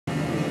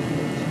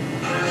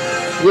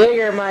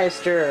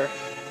Jägermeister.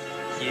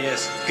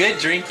 Yes, good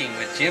drinking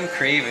with Jim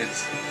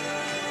Cravens.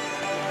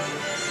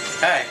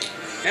 Hi,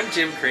 I'm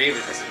Jim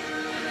Cravens.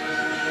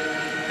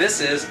 This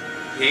is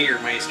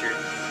Jägermeister.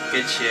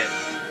 Good shit.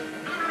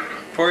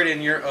 Pour it in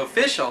your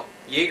official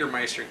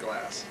Jägermeister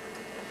glass.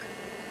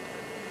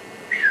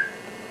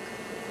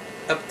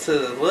 Up to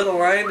the little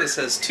line that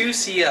says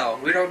 2CL.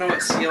 We don't know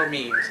what CL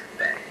means,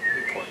 but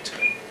we pour it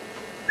to it.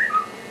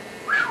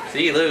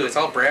 See, Lou, it's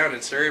all brown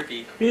and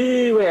syrupy.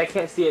 Ew, wait, I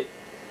can't see it.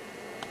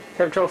 I'm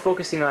having trouble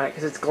focusing on it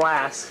because it's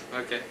glass.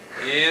 Okay,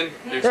 and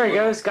there it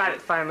goes. Got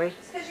it finally.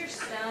 It's because you're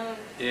stoned.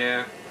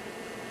 Yeah.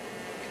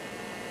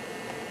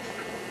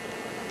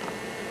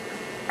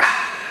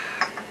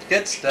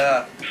 Good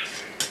stuff.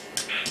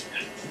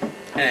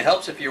 And it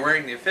helps if you're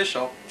wearing the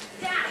official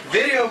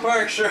Video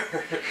Park shirt.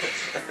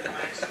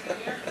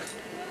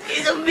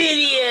 It's a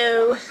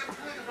video.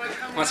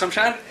 Want some,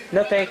 Sean?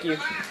 No, thank you.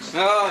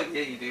 Oh,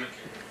 yeah, you do.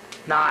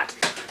 Not.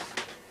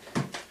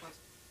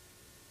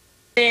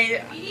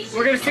 Hey,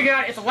 we're gonna figure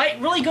out if the light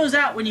really goes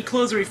out when you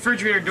close the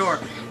refrigerator door.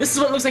 This is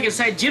what it looks like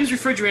inside Jim's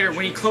refrigerator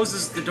when he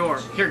closes the door.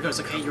 Here it goes.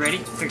 Okay, you ready?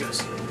 Here it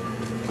goes.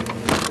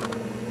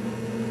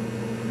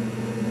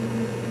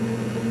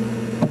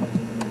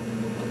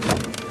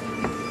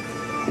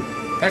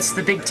 That's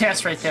the big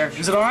test right there.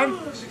 Is it on?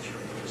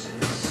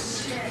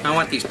 I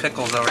want these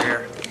pickles over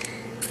here.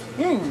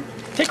 Mmm,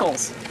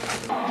 pickles.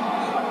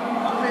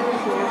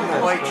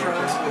 White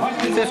trucks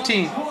with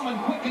 15.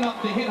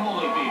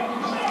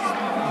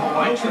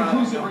 White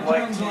conclusive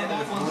returns on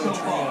that one so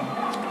far.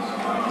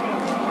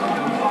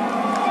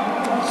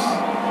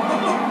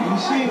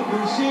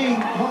 We're seeing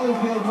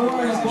Holyfield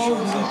more in the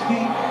balls of his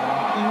feet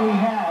than we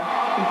have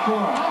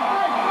before.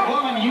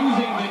 Foreman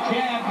using the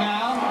jab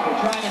now. They're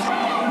trying to...